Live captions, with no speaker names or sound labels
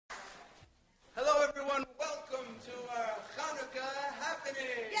Hanukkah Happening!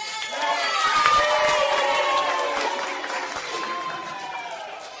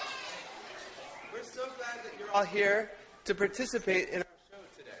 We're so glad that you're all here to participate in our show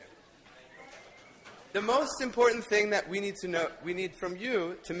today. The most important thing that we need from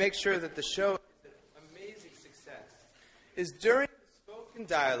you to make sure that the show is an amazing success is during the spoken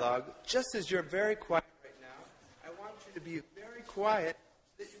dialogue, just as you're very quiet right now, I want you to be very quiet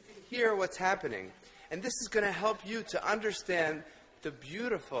so that you can hear what's happening. And this is going to help you to understand the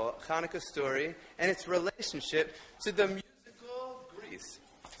beautiful Hanukkah story and its relationship to the musical Greece.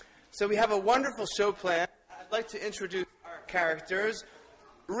 So we have a wonderful show plan. I'd like to introduce our characters.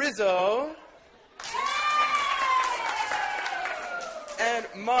 Rizzo and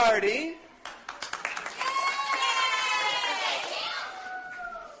Marty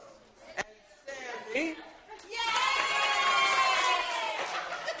and Sandy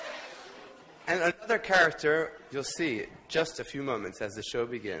and another character you'll see in just a few moments as the show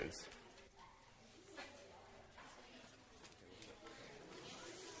begins.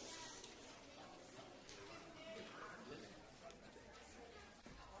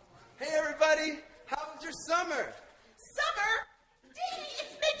 Hey everybody, how was your summer? Summer? Dee,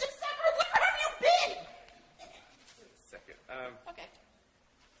 it's mid-December. Where have you been? Second. Okay.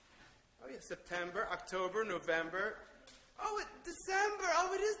 Oh yeah, September, October, November. Oh, December.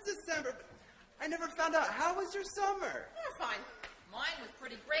 Oh, it is December. I never found out. How was your summer? Yeah, fine. Mine was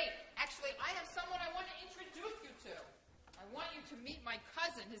pretty great. Actually, I have someone I want to introduce you to. I want you to meet my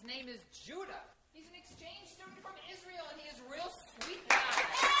cousin. His name is Judah. He's an exchange student from Israel, and he is a real sweet guy.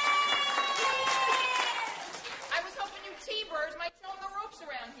 I was hoping you T-birds might show him the ropes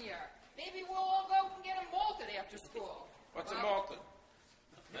around here. Maybe we'll all go and get him malted after school. What's a malted?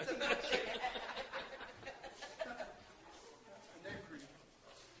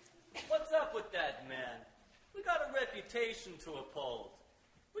 What's up with that man? We got a reputation to uphold.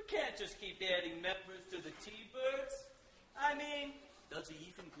 We can't just keep adding members to the T-birds. I mean, does he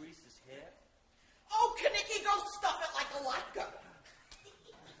even grease his hair? Oh, Kaniki, go stuff it like a latke.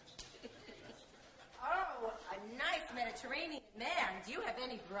 Oh, a nice Mediterranean man. Do you have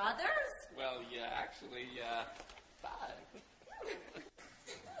any brothers? Well, yeah, actually, 5.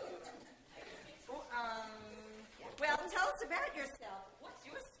 Well, tell us about yourself. What's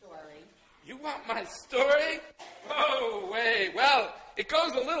your story? You want my story? Oh, wait. Well, it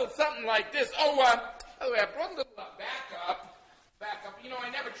goes a little something like this. Oh, by the way, I brought a little backup. You know, I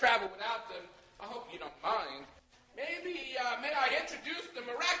never travel without them. I hope you don't mind. Maybe, may I introduce the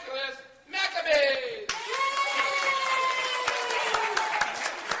miraculous Maccabees?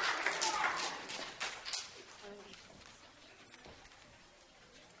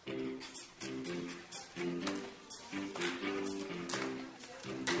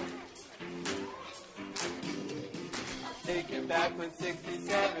 Take it back when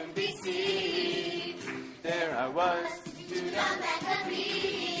 67 BC. There I was, Judah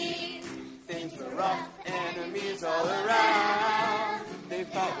Maccabees. Things were rough, enemies all around. They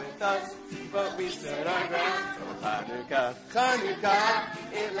fought with us, but we stood our ground. Oh, Hanukkah, Hanukkah,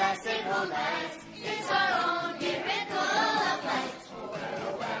 it lasts 8 whole nights. It's our own miracle of light.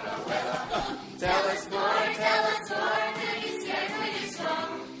 Tell us more, Could you scared, could you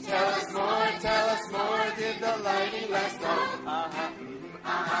strong? tell us more, did the lightning last long? Uh-huh,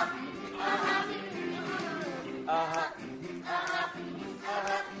 uh-huh, uh-huh, uh-huh,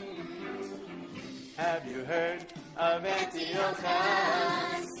 uh-huh. Have you heard of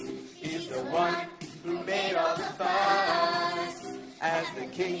Antiochus? He's the one who made all the fuss. As the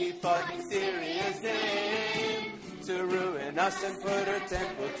king he fought in Syria's name to ruin us and put our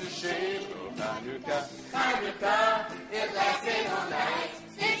temple to shame. Oh, Hanukkah, Hanukkah, it lasts 8 whole nights.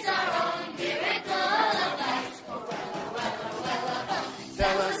 It's our own miracle of light.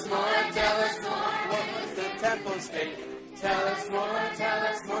 Tell us more, what was the temple's fate? Tell us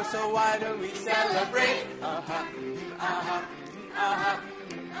more, so why don't we celebrate? Uh-huh, uh-huh, uh-huh,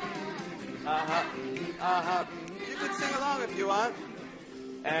 uh-huh, uh-huh. You can sing along if you want.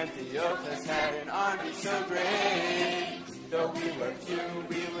 Antiochus had an army so great. Though we were few,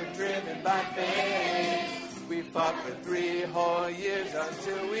 we were driven by faith. We fought for 3 whole years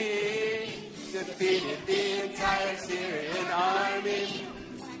until we defeated the entire Syrian army.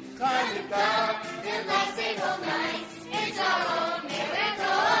 Hanukkah, It lasts 8 whole nights. It's our own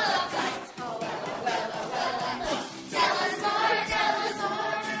miracle of light. Tell us more.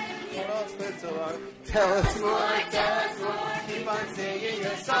 what else been so long? Tell us more, keep on singing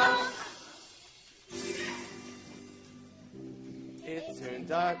your song. It turned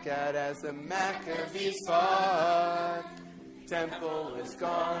dark out as the Maccabees fought. Temple was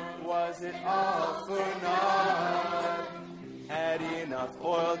gone, was it all for naught? enough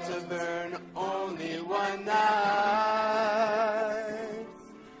oil to burn only one night.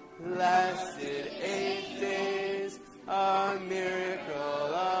 Lasted 8 days, a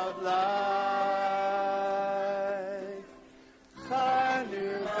miracle of life.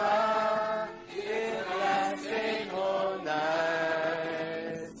 Hanukkah, it lasts 8 whole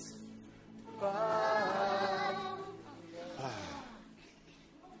nights.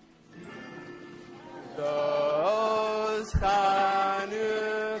 Those Hanukkah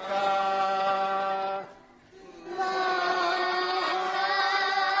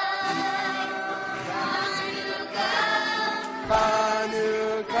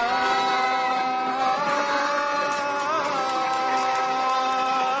Hanukkah.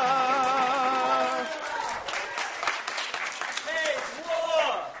 Hey,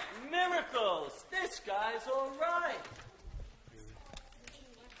 war! Miracles! This guy's all right.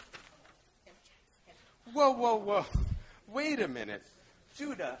 Whoa, whoa, whoa. Wait a minute.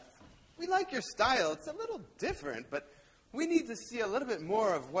 Judah, we like your style. It's a little different, but we need to see a little bit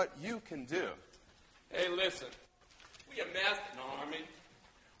more of what you can do. Hey, listen. We amassed an army.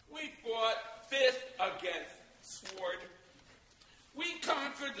 We fought fist against sword. We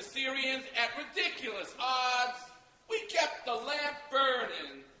conquered the Syrians at ridiculous odds. We kept the lamp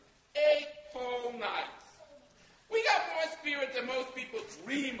burning 8 whole nights. We got more spirit than most people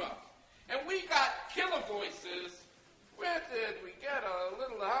dream of. And we got killer voices. Where did we get a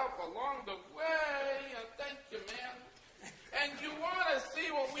little help along the way? Thank you, man. And you want to see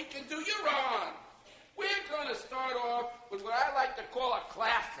what we can do? You're on. We're going to start off with what I like to call a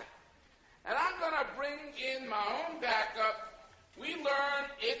classic. And I'm going to bring in my own backup. We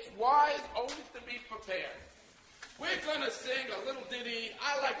learn it's wise always to be prepared. We're going to sing a little ditty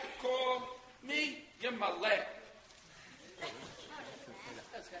I like to call Me Yimaleh.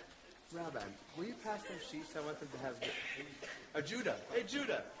 Rabbi, will you pass them sheets? I want them to have... Judah. Hey,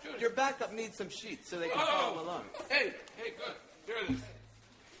 Judah. Your backup needs some sheets so they can follow along. Hey, good. Here it is.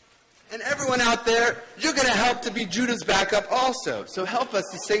 And everyone out there, you're going to help to be Judah's backup also. So help us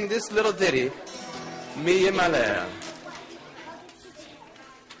to sing this little ditty, Mi Yimaleh.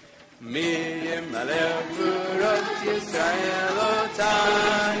 Mi Yimaleh Burot Yisrael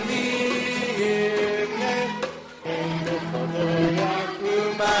Otani Yimneh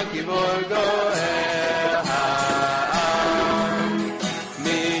Uma Gibor Goel Ha'am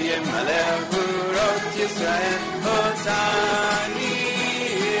Mi Yimaleh Burot Yisrael Otani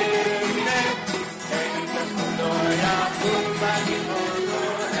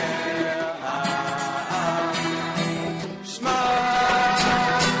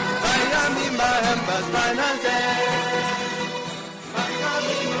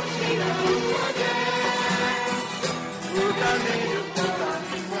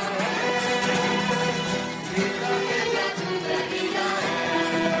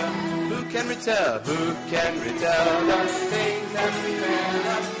Who can retell the things that we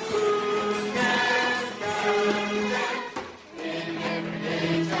us?